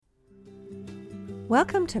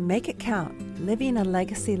Welcome to Make It Count, Living a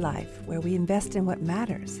Legacy Life, where we invest in what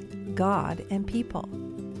matters, God and people.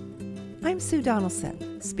 I'm Sue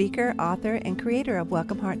Donaldson, speaker, author, and creator of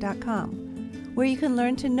WelcomeHeart.com, where you can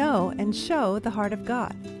learn to know and show the heart of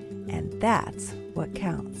God. And that's what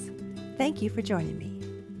counts. Thank you for joining me.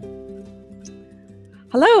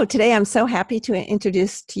 Hello, today I'm so happy to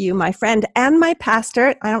introduce to you my friend and my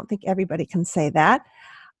pastor. I don't think everybody can say that,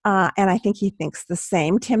 and I think he thinks the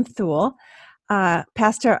same, Tim Thule.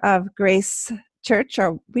 Pastor of Grace Church,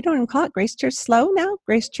 or we don't even call it Grace Church Slow now,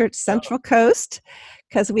 Grace Church Central Coast,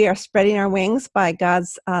 because we are spreading our wings by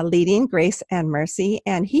God's leading, grace and mercy.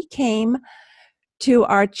 And he came to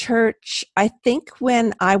our church, I think,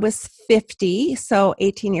 when I was 50, so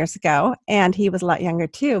 18 years ago, and he was a lot younger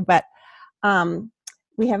too, but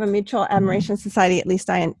we have a mutual admiration society. At least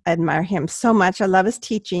I admire him so much. I love his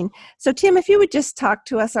teaching. So Tim, if you would just talk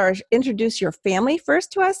to us or introduce your family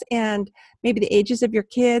first to us and maybe the ages of your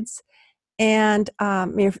kids and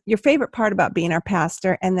your favorite part about being our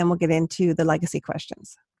pastor, and then we'll get into the legacy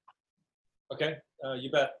questions. Okay,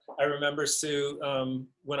 you bet. I remember, Sue,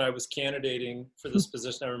 when I was candidating for this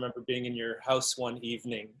position, I remember being in your house one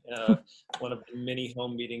evening, one of the many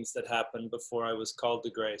home meetings that happened before I was called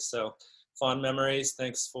to Grace. So fond memories.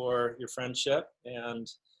 Thanks for your friendship, and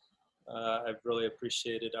I've really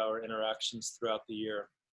appreciated our interactions throughout the year.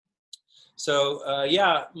 So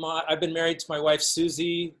I've been married to my wife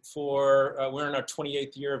Susie for we're in our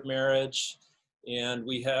 28th year of marriage, and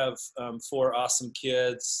we have 4 awesome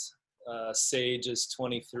kids. Sage is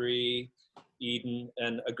 23, Eden,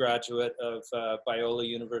 and a graduate of Biola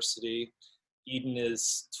University. Eden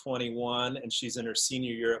is 21, and she's in her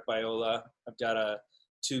senior year at Biola. I've got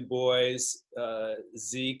 2 boys.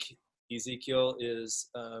 Ezekiel is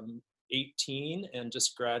 18 and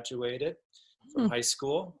just graduated from high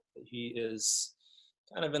school. He is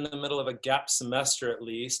kind of in the middle of a gap semester, at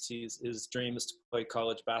least. His dream is to play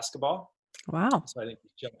college basketball. Wow. So I think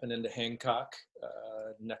he's jumping into Hancock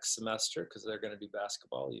next semester because they're going to do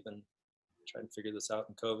basketball, even trying to figure this out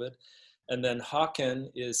in COVID. And then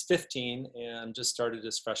Hawken is 15 and just started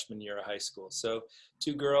his freshman year of high school. So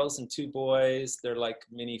 2 girls and 2 boys. They're like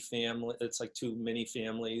mini family. It's like 2 mini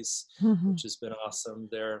families, which has been awesome.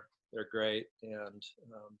 They're great, and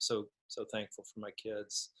so thankful for my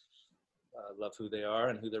kids. Love who they are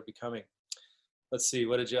and who they're becoming. Let's see.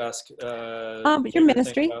 What did you ask? Your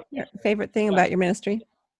ministry. Your favorite thing about your ministry.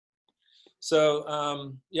 So,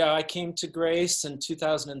 I came to Grace in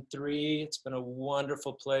 2003. It's been a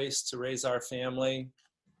wonderful place to raise our family.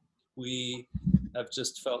 We have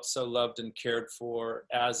just felt so loved and cared for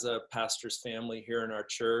as a pastor's family here in our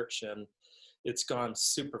church, and it's gone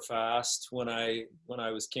super fast. When I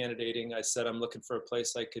was candidating, I said I'm looking for a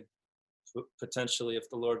place I could potentially, if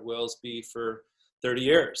the Lord wills, be for 30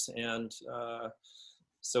 years. And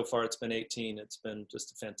so far it's been 18. It's been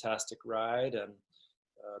just a fantastic ride, and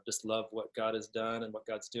just love what God has done and what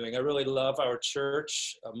God's doing. I really love our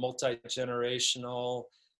church, multi-generational,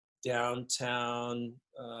 downtown,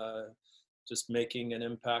 just making an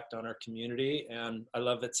impact on our community. And I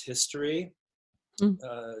love its history.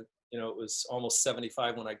 It was almost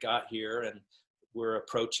 75 when I got here, and we're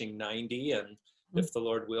approaching 90. And if the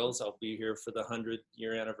Lord wills, I'll be here for the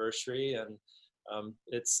 100-year anniversary. And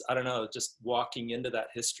it's, I don't know, just walking into that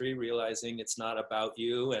history, realizing it's not about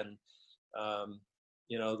you, and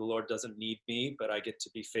the Lord doesn't need me, but I get to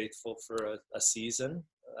be faithful for a season.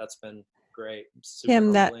 That's been great.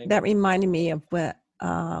 Tim, that reminded me of what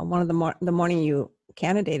one of the morning you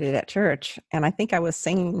candidated at church, and I think I was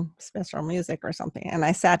singing special music or something, and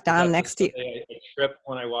I sat down next to you. I tripped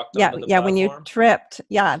when I walked onto the platform. When you tripped,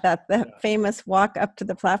 famous walk up to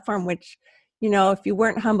the platform, which, if you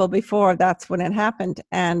weren't humble before, that's when it happened.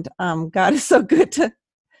 And God is so good to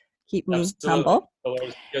keep me humble. The Lord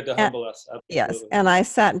is good to humble us. Absolutely. Yes, and I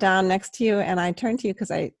sat down next to you, and I turned to you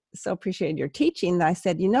because I so appreciated your teaching. I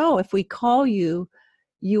said, if we call you,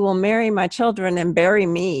 you will marry my children and bury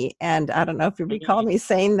me. And I don't know if you recall me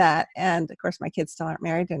saying that. And of course, my kids still aren't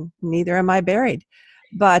married, and neither am I buried.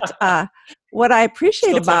 But what I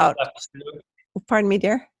appreciate about, pardon me,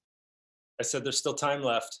 dear? I said there's still time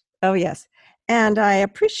left. Oh, yes. And I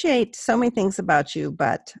appreciate so many things about you,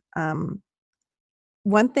 but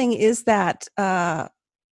one thing is that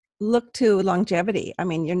look to longevity. I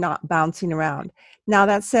mean, you're not bouncing around. Now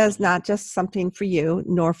that says not just something for you,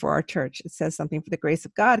 nor for our church. It says something for the grace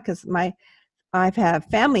of God, because I've had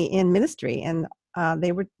family in ministry, and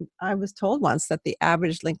I was told once that the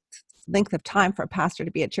average length of time for a pastor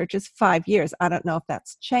to be at church is 5 years. I don't know if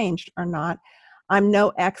that's changed or not. I'm no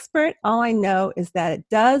expert. All I know is that it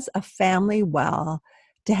does a family well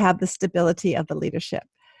to have the stability of the leadership.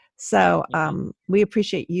 So we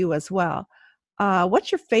appreciate you as well.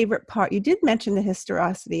 What's your favorite part? You did mention the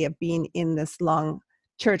historicity of being in this long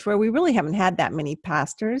church where we really haven't had that many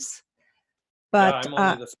pastors. Yeah, But I'm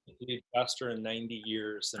only the fifth lead pastor in 90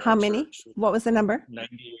 years in how our many? church. What was the number?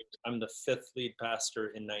 90 years. I'm the fifth lead pastor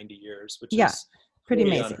in 90 years, which Yeah, is pretty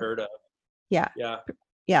pretty amazing. unheard of. Yeah. Yeah.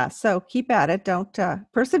 Yeah. So keep at it. Don't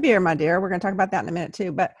persevere, my dear. We're going to talk about that in a minute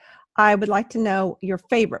too. But I would like to know your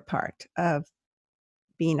favorite part of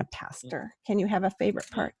being a pastor. Can you have a favorite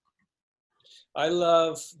part? I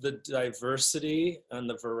love the diversity and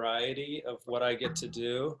the variety of what I get to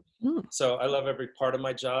do. Mm. So I love every part of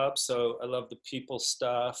my job. So I love the people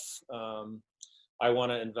stuff. I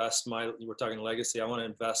want to invest we're talking legacy. I want to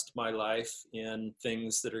invest my life in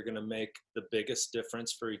things that are going to make the biggest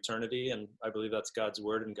difference for eternity. And I believe that's God's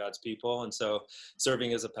word and God's people. And so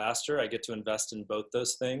serving as a pastor, I get to invest in both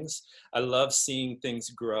those things. I love seeing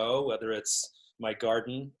things grow, whether it's my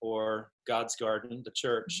garden or God's garden, the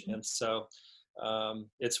church. And so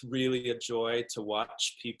it's really a joy to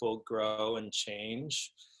watch people grow and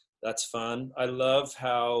change. That's fun. I love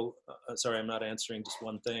how, sorry, I'm not answering just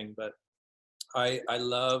one thing, but I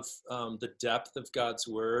love the depth of God's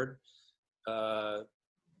word.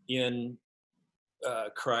 In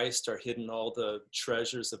Christ are hidden all the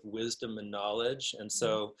treasures of wisdom and knowledge. And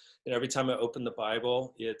so every time I open the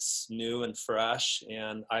Bible, it's new and fresh,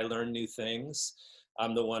 and I learn new things.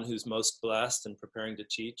 I'm the one who's most blessed and preparing to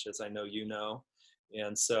teach, as I know you know.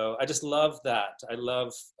 And so I just love that. I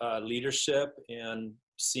love leadership and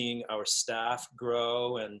seeing our staff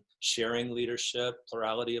grow and sharing leadership,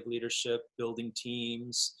 plurality of leadership, building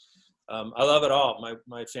teams. I love it all.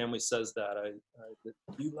 My family says that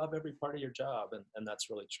you love every part of your job, and that's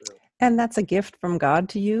really true. And that's a gift from God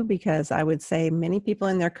to you, because I would say many people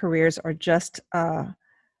in their careers are just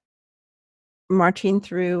marching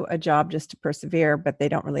through a job just to persevere, but they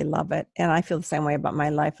don't really love it. And I feel the same way about my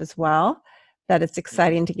life as well, that it's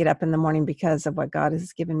exciting to get up in the morning because of what God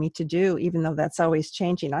has given me to do, even though that's always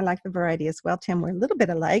changing. I like the variety as well, Tim. We're a little bit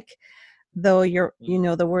alike, though you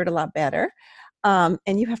know the word a lot better. And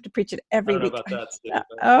you have to preach it every week. I don't know about that, Steve,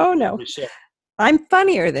 Oh, no. We I'm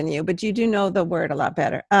funnier than you, but you do know the word a lot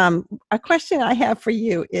better. A question I have for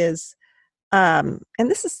you is, and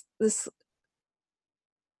this,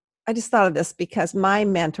 I just thought of this because my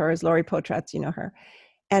mentor is Lori Potratz, you know her.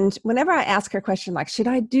 And whenever I ask her a question like, should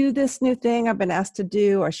I do this new thing I've been asked to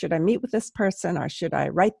do, or should I meet with this person, or should I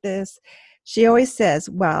write this? She always says,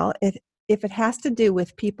 well, if it has to do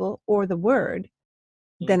with people or the word,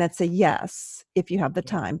 then it's a yes if you have the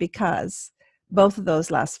time, because both of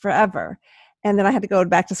those last forever. And then I had to go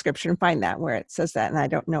back to scripture and find that where it says that, and I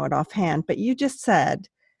don't know it offhand. But you just said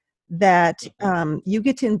that you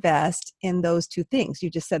get to invest in those two things. You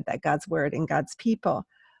just said that, God's word and God's people.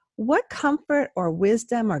 What comfort or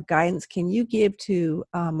wisdom or guidance can you give to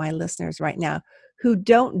my listeners right now who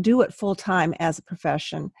don't do it full time as a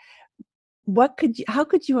profession? How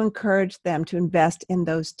could you encourage them to invest in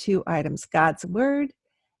those two items, God's word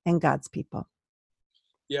and God's people?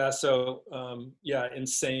 Yeah. So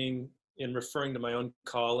in referring to my own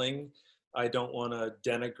calling, I don't want to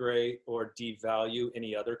denigrate or devalue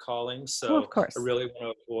any other calling. So of course. I really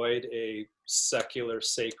want to avoid a secular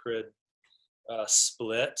sacred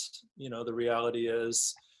split. The reality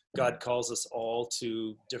is God calls us all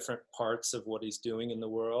to different parts of what he's doing in the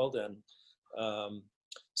world. And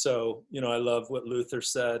so, I love what Luther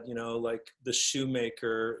said, like the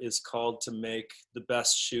shoemaker is called to make the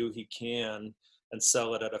best shoe he can and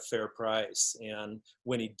sell it at a fair price. And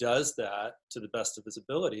when he does that to the best of his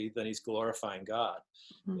ability, then he's glorifying God.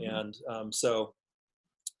 And so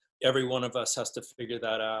every one of us has to figure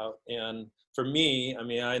that out. And for me,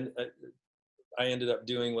 I ended up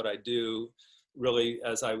doing what I do really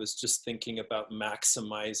as I was just thinking about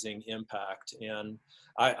maximizing impact. And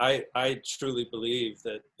I truly believe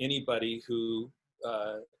that anybody who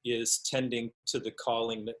is tending to the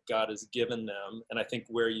calling that God has given them, and I think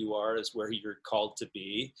where you are is where you're called to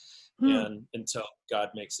be, and until God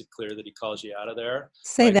makes it clear that he calls you out of there.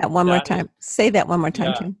 Say that one more time. Say that one more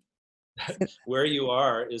time, Tim. Where you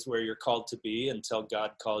are is where you're called to be until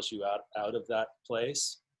God calls you out of that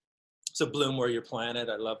place. So bloom where you're planted.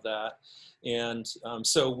 I love that. And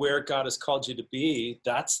so where God has called you to be,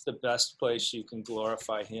 that's the best place you can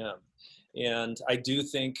glorify him. And I do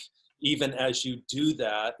think even as you do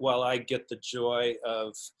that, while I get the joy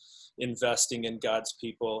of investing in God's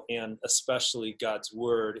people and especially God's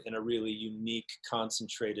word in a really unique,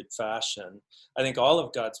 concentrated fashion, I think all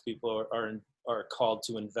of God's people are called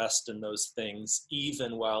to invest in those things,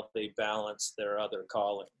 even while they balance their other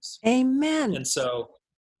callings. Amen. And so,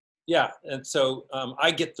 yeah. And so I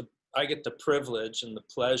get I get the privilege and the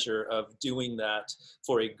pleasure of doing that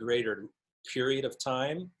for a greater period of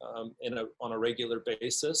time, on a regular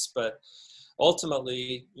basis. But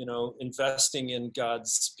ultimately, investing in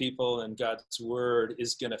God's people and God's word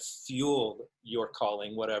is going to fuel your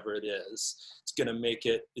calling, whatever it is. It's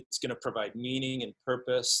going to provide meaning and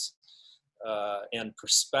purpose and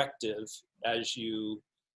perspective as you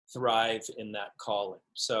thrive in that calling.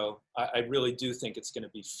 So I really do think it's going to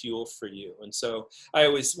be fuel for you. And so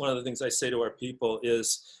one of the things I say to our people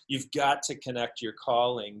is, you've got to connect your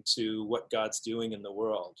calling to what God's doing in the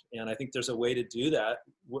world. And I think there's a way to do that,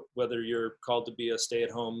 whether you're called to be a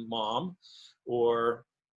stay-at-home mom or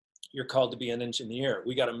you're called to be an engineer.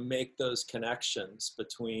 We got to make those connections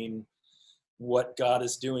between what God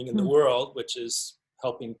is doing in the world, which is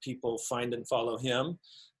helping people find and follow him,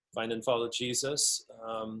 find and follow Jesus,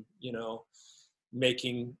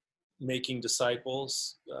 making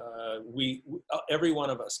disciples. Every one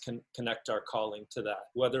of us can connect our calling to that,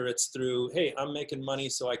 whether it's through, hey, I'm making money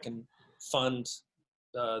so I can fund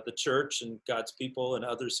the church and God's people and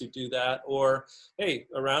others who do that, or hey,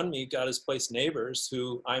 around me, God has placed neighbors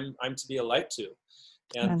who I'm to be a light to.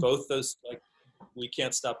 And both those, we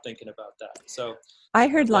can't stop thinking about that. So I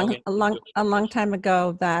heard a long time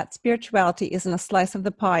ago that spirituality isn't a slice of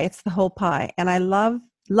the pie, it's the whole pie. And I love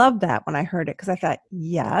that when I heard it, because I thought,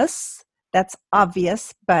 yes, that's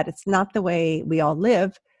obvious, but it's not the way we all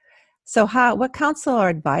live. So what counsel or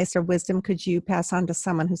advice or wisdom could you pass on to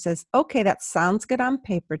someone who says, okay, that sounds good on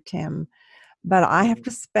paper, Tim, but I have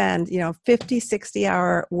to spend, 50,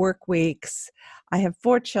 60-hour work weeks. I have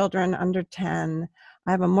 4 children under 10.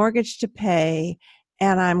 I have a mortgage to pay,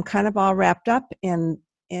 and I'm kind of all wrapped up in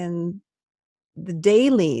the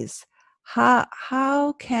dailies.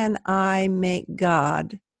 How can I make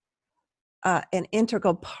God an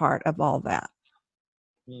integral part of all that?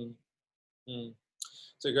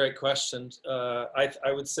 It's a great question.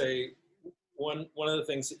 I would say one of the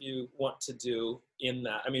things that you want to do in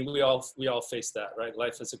that, I mean, we all face that, right?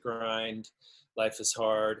 Life is a grind. Life is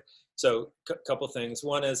hard. So a couple things.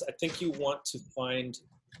 One is, I think you want to find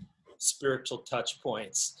spiritual touch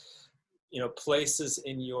points, places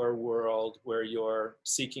in your world where you're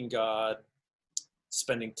seeking God,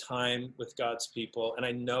 spending time with God's people. And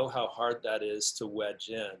I know how hard that is to wedge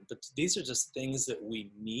in, but these are just things that we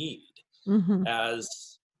need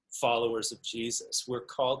as followers of Jesus. We're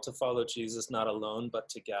called to follow Jesus, not alone, but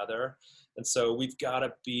together. And so we've got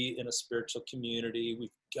to be in a spiritual community. We've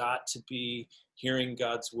got to be hearing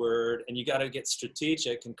God's word, and you got to get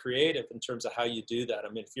strategic and creative in terms of how you do that. I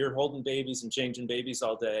mean, if you're holding babies and changing babies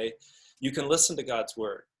all day, you can listen to God's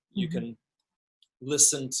word. You can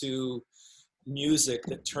listen to music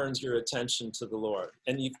that turns your attention to the Lord.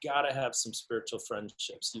 And you've got to have some spiritual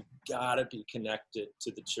friendships. You've got to be connected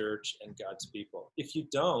to the church and God's people. If you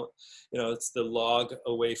don't, it's the log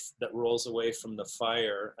that rolls away from the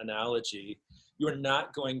fire analogy. You're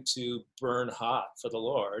not going to burn hot for the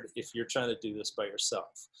Lord if you're trying to do this by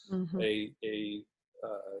yourself. A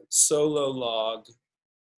solo log,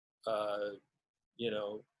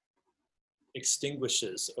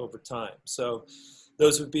 extinguishes over time. So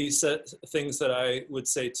those would be things that I would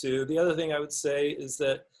say too. The other thing I would say is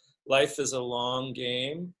that life is a long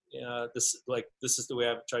game. This is the way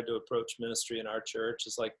I've tried to approach ministry in our church.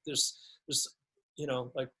 Is there's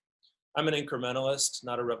I'm an incrementalist,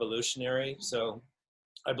 not a revolutionary. So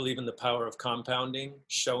I believe in the power of compounding,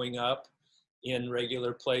 showing up in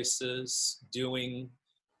regular places, doing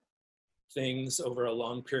things over a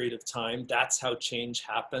long period of time. That's how change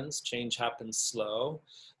happens. Change happens slow.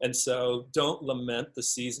 And so don't lament the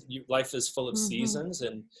season. Life is full of seasons,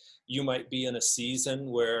 and you might be in a season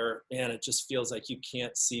where, man, it just feels like you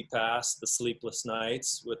can't see past the sleepless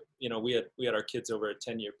nights. We had our kids over a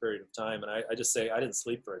 10-year period of time, and I just say I didn't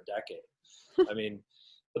sleep for a decade. I mean,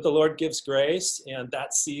 but the Lord gives grace, and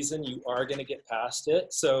that season you are going to get past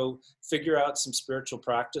it. So figure out some spiritual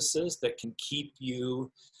practices that can keep you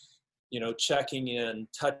checking in,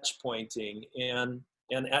 touch pointing, and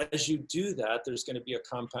as you do that, there's going to be a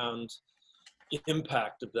compound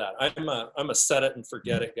impact of that. I'm a set it and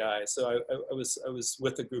forget it guy. So I was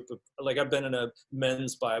with a group of, I've been in a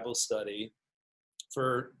men's Bible study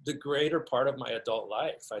for the greater part of my adult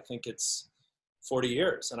life. I think it's 40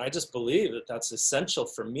 years, and I just believe that that's essential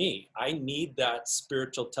for me. I need that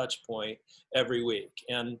spiritual touch point every week,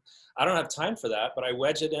 and I don't have time for that, but I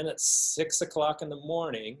wedge it in at 6 o'clock in the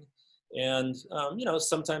morning. And,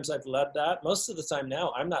 sometimes I've led that. Most of the time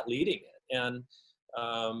now, I'm not leading it. And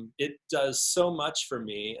it does so much for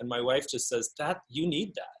me. And my wife just says, that you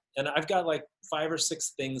need that. and I've got like 5 or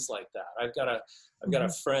 6 things like that. I've got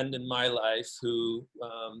a friend in my life who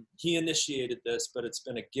he initiated this, but it's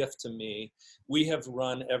been a gift to me. We have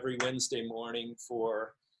run every Wednesday morning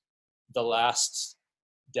for the last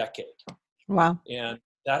decade. Wow. And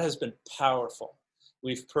that has been powerful.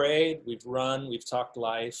 We've prayed, we've run, we've talked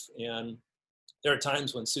life. And there are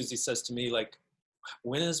times when Susie says to me, like,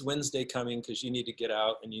 when is Wednesday coming? Because you need to get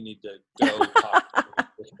out and you need to go talk to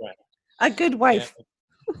your friend. A good wife.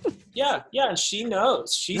 And and she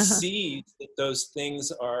knows. She Uh-huh. sees that those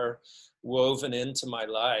things are woven into my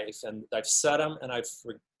life, and I've said them and I've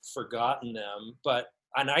forgotten them.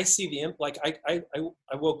 And I see I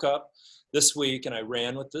woke up this week and I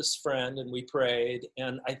ran with this friend and we prayed,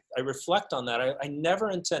 and I reflect on that. I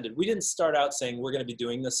never intended. We didn't start out saying we're going to be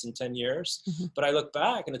doing this in 10 years, but I look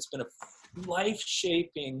back and it's been a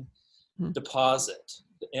life-shaping deposit,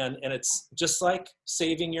 and it's just like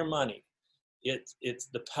saving your money. It's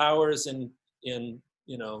the powers in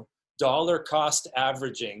dollar cost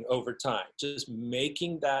averaging over time, just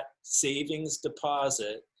making that savings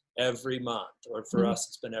deposit every month, or for us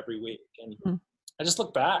it's been every week. And I just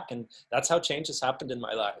look back, and that's how change has happened in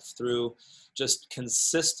my life, through just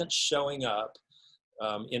consistent showing up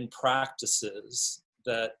in practices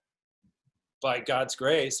that, by God's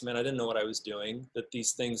grace, man, I didn't know what I was doing, that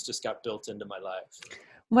these things just got built into my life.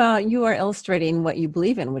 Well, you are illustrating what you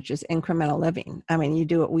believe in, which is incremental living. I mean, you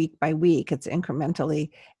do it week by week. It's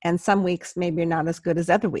incrementally. And some weeks maybe are not as good as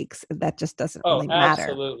other weeks. That just doesn't Oh, really matter.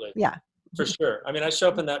 absolutely. Yeah. For sure. I mean, I show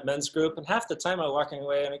up in that men's group, and half the time I'm walking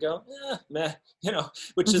away and I go, meh,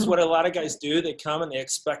 which is what a lot of guys do. They come and they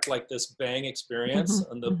expect like this bang experience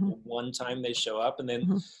on the one time they show up, and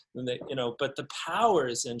then they, but the power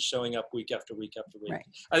is in showing up week after week after week. Right.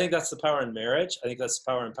 I think that's the power in marriage. I think that's the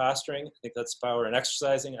power in pastoring. I think that's the power in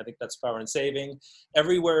exercising. I think that's the power in saving.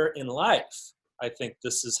 Everywhere in life, I think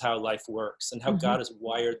this is how life works and how God has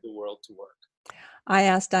wired the world to work. I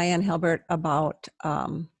asked Diane Hilbert about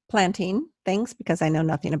planting things because I know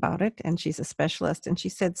nothing about it, and she's a specialist. And she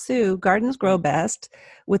said, Sue, gardens grow best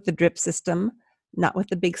with the drip system, not with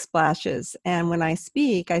the big splashes. And when I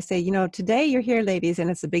speak, I say, today you're here, ladies,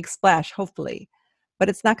 and it's a big splash, hopefully, but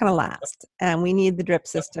it's not going to last. And we need the drip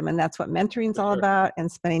system. And that's what mentoring's all about,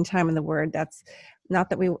 and spending time in the Word. That's not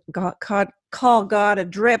that we call God a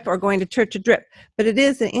drip or going to church a drip, but it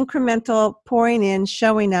is an incremental pouring in,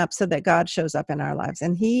 showing up so that God shows up in our lives.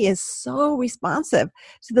 And he is so responsive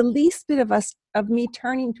to the least bit of me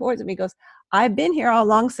turning towards him. He goes, I've been here all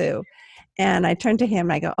along, Sue. And I turn to him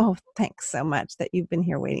and I go, oh, thanks so much that you've been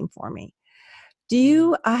here waiting for me. Do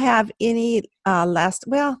you have any I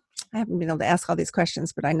haven't been able to ask all these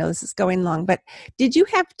questions, but I know this is going long, but did you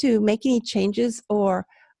have to make any changes or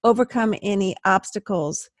overcome any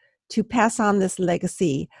obstacles to pass on this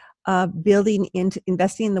legacy of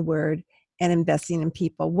investing in the Word and investing in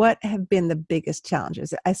people? What have been the biggest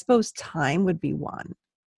challenges? I suppose time would be one.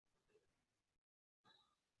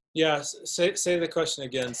 Yeah, say the question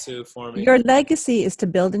again, Sue, for me. Your legacy is to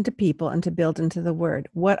build into people and to build into the Word.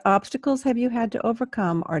 What obstacles have you had to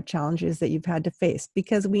overcome, or challenges that you've had to face?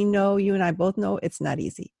 Because we know, you and I both know, it's not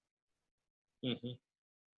easy.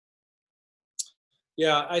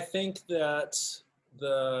 Yeah, I think that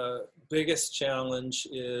the biggest challenge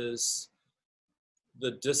is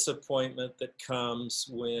the disappointment that comes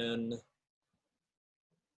when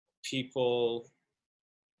people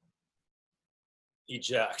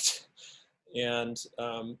eject. And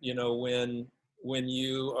when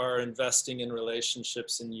you are investing in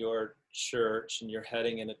relationships in your church and you're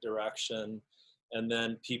heading in a direction, and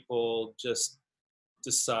then people just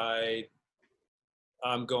decide,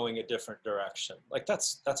 I'm going a different direction, like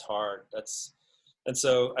that's hard. And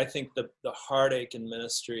so I think the heartache in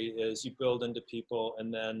ministry is you build into people,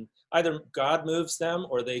 and then either God moves them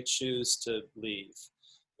or they choose to leave.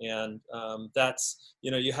 And that's,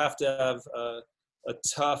 you have to have a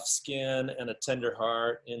tough skin and a tender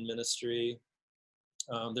heart in ministry.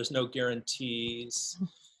 There's no guarantees.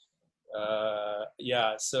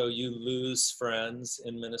 So you lose friends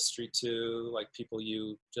in ministry too, like people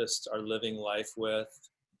you just are living life with.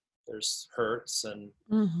 There's hurts, and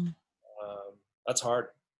that's hard.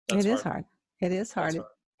 It is hard. It is hard.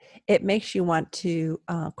 It makes you want to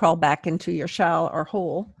crawl back into your shell or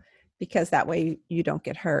hole, because that way you don't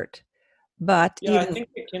get hurt. But I think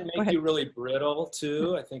it can make you really brittle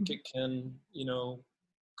too. I think it can,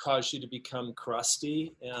 cause you to become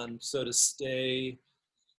crusty, and so to stay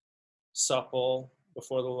supple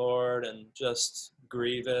before the Lord and just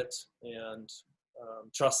grieve it and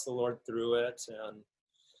trust the Lord through it. And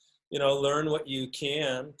learn what you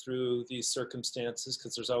can through these circumstances,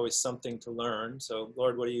 because there's always something to learn. So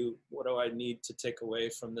Lord, what do I need to take away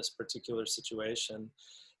from this particular situation?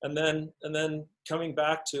 And then coming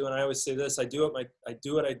back to, and I always say this, I do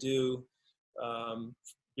what I do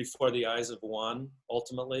before the eyes of one,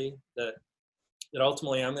 ultimately, that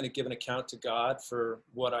ultimately I'm going to give an account to God for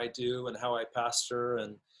what I do and how I pastor,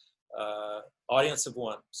 and audience of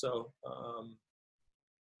one. So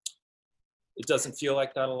it doesn't feel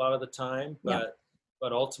like that a lot of the time, but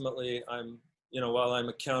ultimately while I'm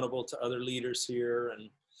accountable to other leaders here and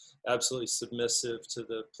absolutely submissive to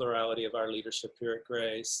the plurality of our leadership here at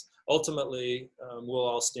Grace, ultimately we'll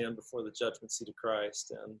all stand before the judgment seat of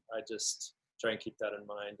Christ. And I just try and keep that in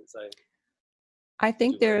mind as I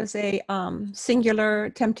think there's a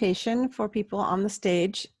singular temptation for people on the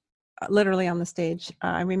stage, literally on the stage.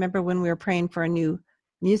 I remember when we were praying for a new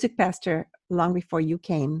music pastor long before you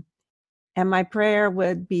came. And my prayer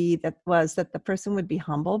would be that the person would be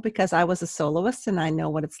humble, because I was a soloist and I know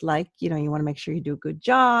what it's like. You want to make sure you do a good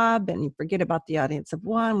job and you forget about the audience of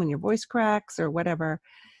one when your voice cracks or whatever.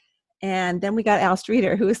 And then we got Al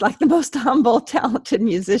Streeter, who is like the most humble, talented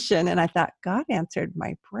musician. And I thought, God answered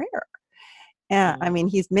my prayer. And I mean,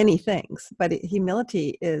 he's many things, but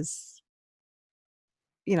humility is,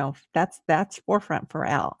 that's forefront for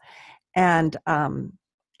Al.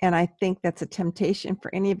 And I think that's a temptation for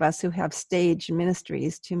any of us who have stage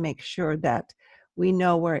ministries, to make sure that we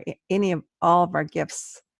know where all of our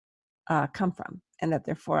gifts come from, and that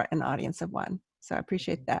they're for an audience of one. So I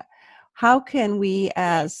appreciate that. How can we,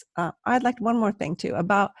 I'd like one more thing too,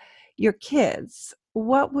 about your kids.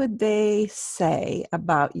 What would they say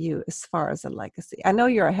about you as far as a legacy? I know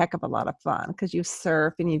you're a heck of a lot of fun because you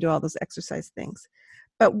surf and you do all those exercise things,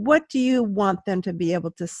 but what do you want them to be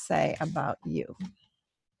able to say about you?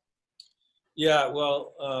 Yeah,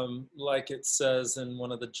 well, like it says in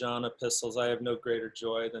one of the John epistles, I have no greater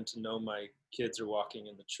joy than to know my kids are walking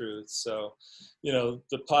in the truth. So,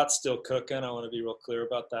 the pot's still cooking. I want to be real clear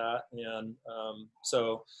about that. And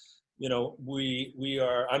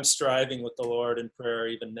I'm striving with the Lord in prayer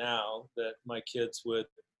even now that my kids would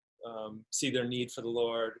see their need for the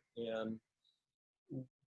Lord and,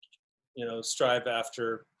 strive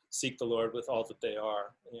after, seek the Lord with all that they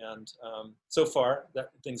are. And so far that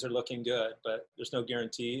things are looking good, but there's no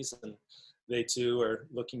guarantees. And they too are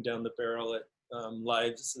looking down the barrel at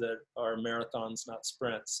lives that are marathons, not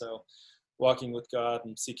sprints. So walking with God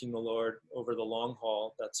and seeking the Lord over the long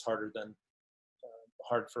haul, that's hard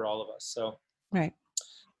for all of us. So, right.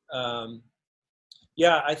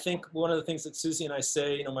 I think one of the things that Susie and I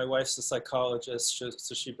say, my wife's a psychologist,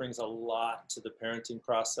 so she brings a lot to the parenting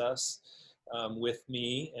process with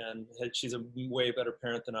me, and she's a way better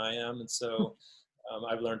parent than I am. And so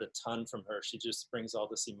I've learned a ton from her. She just brings all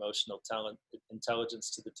this emotional intelligence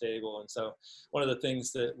to the table. And so one of the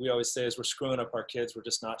things that we always say is we're screwing up our kids. We're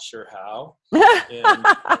just not sure how. And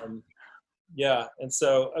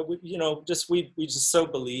so we just so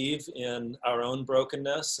believe in our own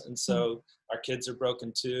brokenness, and so our kids are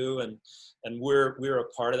broken too, and we're a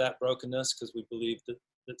part of that brokenness, because we believe that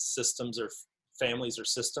families are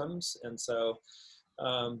systems. And so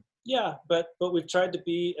but we've tried to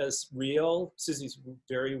be as real. Susie's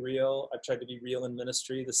very real. I've tried to be real in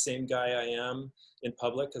ministry, the same guy I am in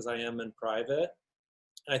public as I am in private.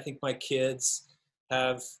 And I think my kids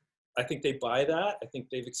I think they buy that. I think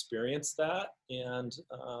they've experienced that. And,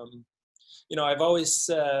 I've always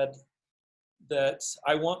said that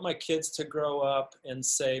I want my kids to grow up and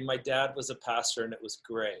say, my dad was a pastor and it was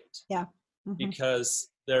great. Yeah. Mm-hmm. Because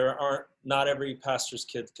not every pastor's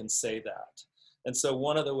kid can say that. And so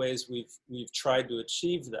one of the ways we've tried to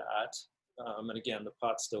achieve that, and again, the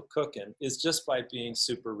pot's still cooking, is just by being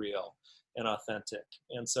super real and authentic.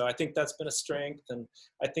 And so I think that's been a strength. And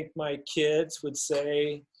I think my kids would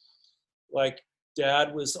say, like,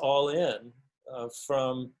 Dad was all in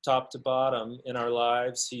from top to bottom in our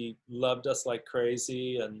lives. He loved us like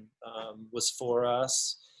crazy and was for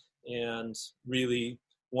us and really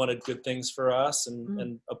wanted good things for us,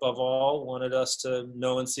 and above all wanted us to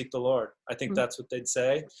know and seek the Lord. I think that's what they'd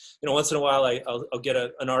say. Once in a while I'll get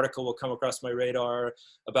an article will come across my radar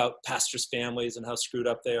about pastors' families and how screwed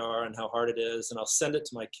up they are and how hard it is, and I'll send it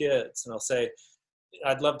to my kids and I'll say,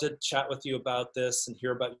 I'd love to chat with you about this and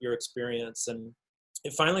hear about your experience. And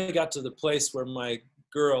it finally got to the place where my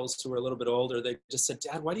girls, who were a little bit older, they just said,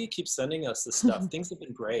 Dad, why do you keep sending us this stuff? Things have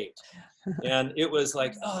been great. And it was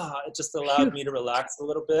like, it just allowed me to relax a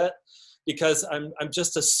little bit. because I'm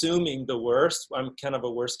just assuming the worst. I'm kind of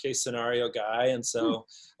a worst case scenario guy. And so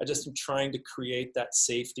I just am trying to create that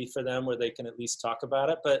safety for them where they can at least talk about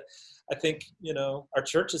it. But I think, our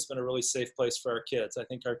church has been a really safe place for our kids. I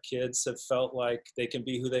think our kids have felt like they can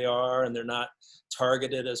be who they are and they're not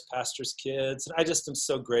targeted as pastors' kids. And I just am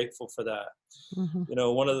so grateful for that.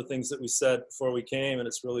 Mm-hmm. One of the things that we said before we came, and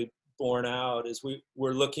it's really borne out, is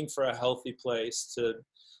we're looking for a healthy place to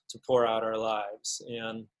pour out our lives.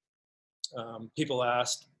 And people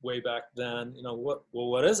asked way back then,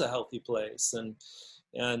 what is a healthy place?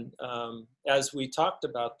 And as we talked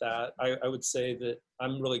about that, I would say that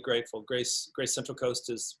I'm really grateful. Grace Central Coast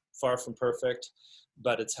is far from perfect,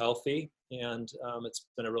 but it's healthy, and it's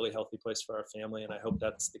been a really healthy place for our family, and I hope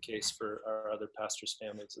that's the case for our other pastors'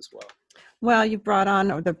 families as well. Well, you brought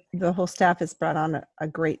on, or the whole staff has brought on a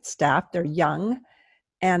great staff. They're young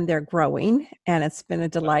and they're growing, and it's been a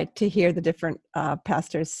delight to hear the different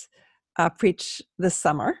pastors preach this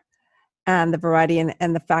summer, and the variety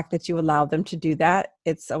and the fact that you allow them to do that.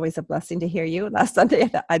 It's always a blessing to hear you. Last Sunday,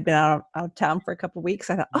 I'd been out of town for a couple of weeks.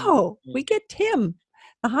 I thought, we get Tim,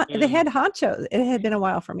 the head honcho. It had been a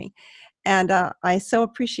while for me, and I so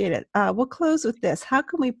appreciate it. We'll close with this. How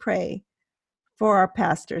can we pray for our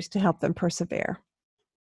pastors to help them persevere?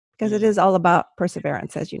 Because it is all about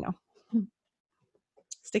perseverance, as you know.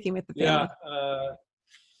 Sticking with the family.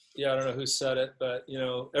 I don't know who said it, but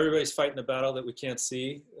everybody's fighting a battle that we can't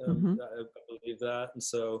see. I believe that, and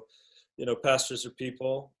so pastors are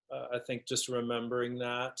people. I think just remembering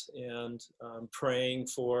that and praying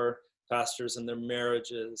for pastors and their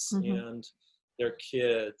marriages and their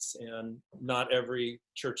kids, and not every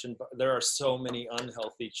church. There are so many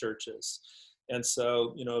unhealthy churches, and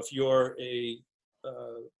so if you're a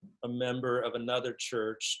member of another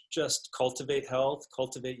church, just cultivate health,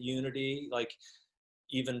 cultivate unity, like.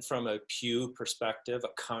 Even from a pew perspective, a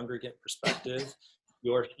congregant perspective,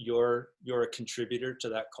 you're a contributor to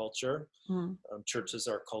that culture. Churches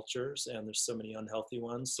are cultures, and there's so many unhealthy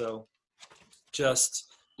ones. So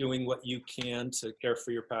just doing what you can to care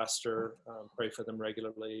for your pastor, pray for them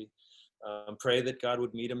regularly, pray that God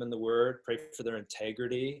would meet them in the Word, pray for their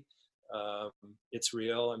integrity. It's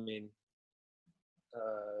real. I mean,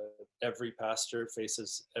 every pastor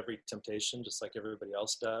faces every temptation just like everybody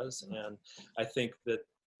else does, and I think that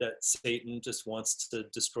Satan just wants to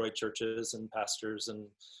destroy churches and pastors'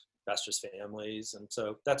 families, and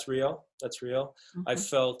so that's real. I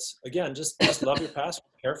felt, again, just love your pastor,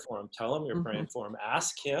 care for him, tell him you're praying for him,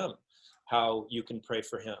 ask him how you can pray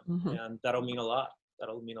for him, and that'll mean a lot.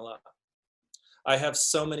 I have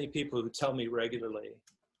so many people who tell me regularly,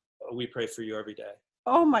 we pray for you every day.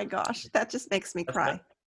 Oh my gosh, that just makes me cry.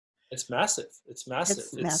 It's massive. It's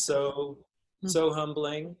so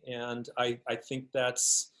humbling, and I think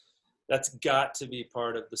that's got to be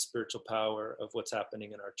part of the spiritual power of what's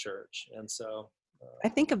happening in our church. And so I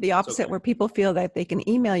think of the opposite, where people feel that they can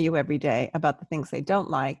email you every day about the things they don't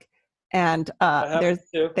like, and there's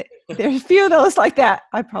a few of those like that.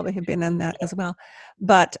 I probably have been in that as well,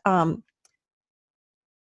 but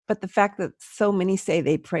the fact that so many say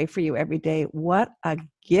they pray for you every day, what a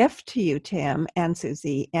gift to you, Tim and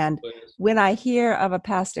Susie. And when I hear of a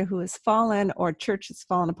pastor who has fallen or church has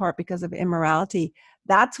fallen apart because of immorality,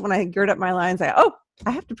 that's when I gird up my loins. I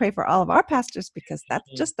have to pray for all of our pastors, because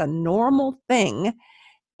that's just a normal thing.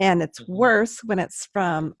 And it's worse when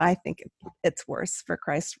I think it's worse for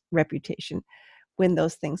Christ's reputation when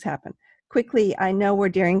those things happen. Quickly, I know we're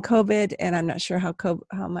during COVID, and I'm not sure how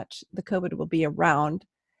much the COVID will be around.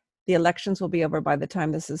 The elections will be over by the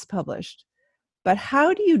time this is published. But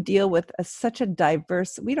how do you deal with such a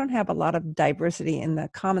diverse, we don't have a lot of diversity in the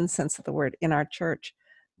common sense of the word in our church,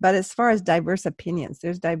 but as far as diverse opinions,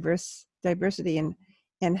 there's diversity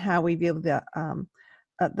in how we view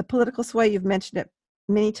the political sway. You've mentioned it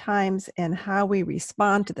many times, and how we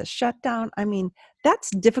respond to the shutdown. I mean,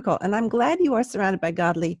 that's difficult, and I'm glad you are surrounded by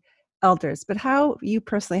godly elders, but how you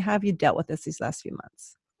personally, have you dealt with this these last few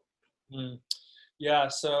months? Yeah,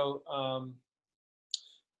 so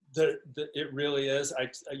it really is.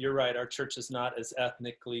 You're right. Our church is not as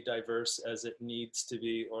ethnically diverse as it needs to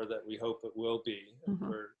be, or that we hope it will be.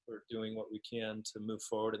 We're doing what we can to move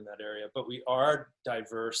forward in that area. But we are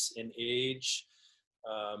diverse in age,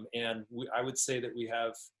 and I would say that we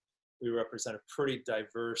represent a pretty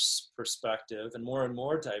diverse perspective, and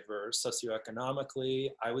more diverse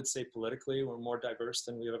socioeconomically. I would say politically, we're more diverse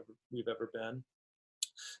than we've ever been.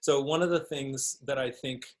 So one of the things that I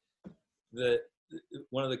think that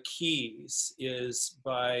one of the keys is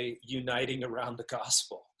by uniting around the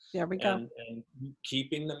gospel. There we go. And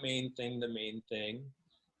keeping the main thing.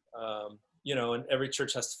 and every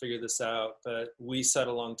church has to figure this out, but we said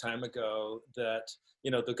a long time ago that,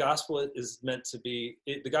 the gospel is meant to be,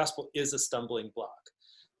 the gospel is a stumbling block,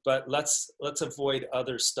 but let's avoid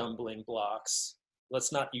other stumbling blocks.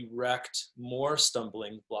 Let's not erect more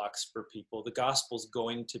stumbling blocks for people. The gospel's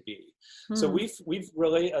going to be. So we've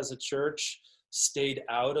really, as a church, stayed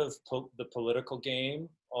out of the political game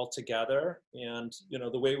altogether. And,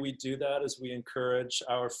 the way we do that is we encourage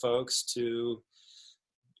our folks to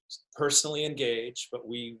personally engage, but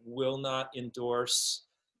we will not endorse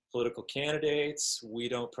political candidates. We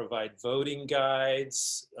don't provide voting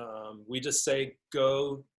guides. We just say,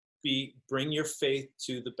 bring your faith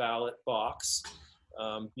to the ballot box.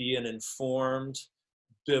 Be an informed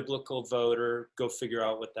biblical voter. Go figure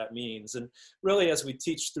out what that means. And really, as we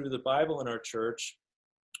teach through the Bible in our church,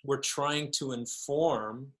 we're trying to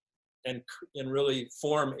inform and really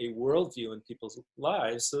form a worldview in people's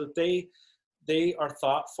lives so that they are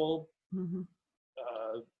thoughtful,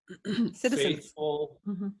 faithful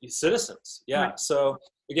citizens. Yeah. Right. So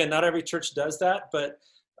again, not every church does that, but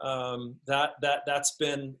that's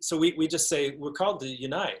been, so we just say we're called to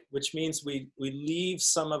unite, which means we leave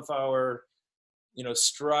some of our,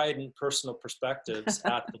 strident personal perspectives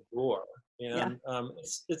at the door. And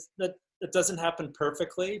it's that it doesn't happen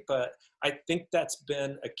perfectly, but I think that's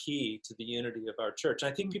been a key to the unity of our church.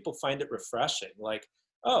 And I think people find it refreshing, like,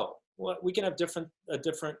 oh, well, we can have a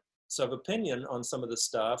different of opinion on some of the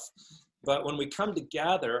stuff, but when we come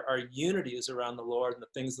together, our unity is around the Lord and the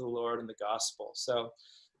things of the Lord and the gospel. So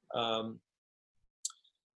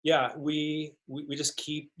we just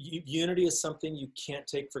keep, unity is something you can't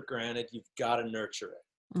take for granted. You've got to nurture it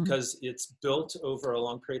because it's built over a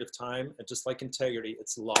long period of time, and just like integrity,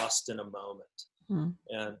 it's lost in a moment.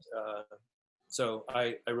 And so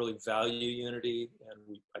I really value unity,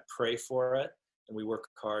 and I pray for it. And we work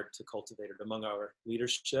hard to cultivate it among our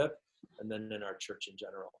leadership and then in our church in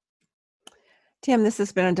general. Tim, this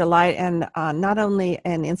has been a delight, and not only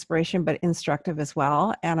an inspiration, but instructive as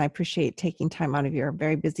well. And I appreciate taking time out of your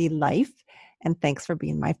very busy life. And thanks for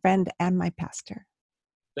being my friend and my pastor.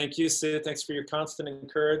 Thank you, Sue. Thanks for your constant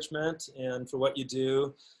encouragement and for what you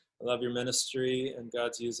do. I love your ministry, and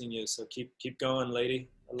God's using you. So keep going, lady.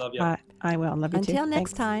 I love you. I will. Love you too. Until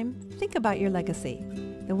next time, think about your legacy,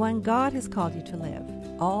 the one God has called you to live,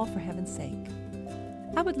 all for heaven's sake.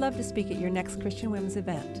 I would love to speak at your next Christian Women's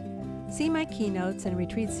event. See my keynotes and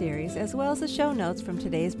retreat series, as well as the show notes from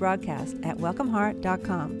today's broadcast at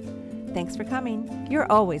welcomeheart.com. Thanks for coming. You're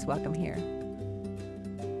always welcome here.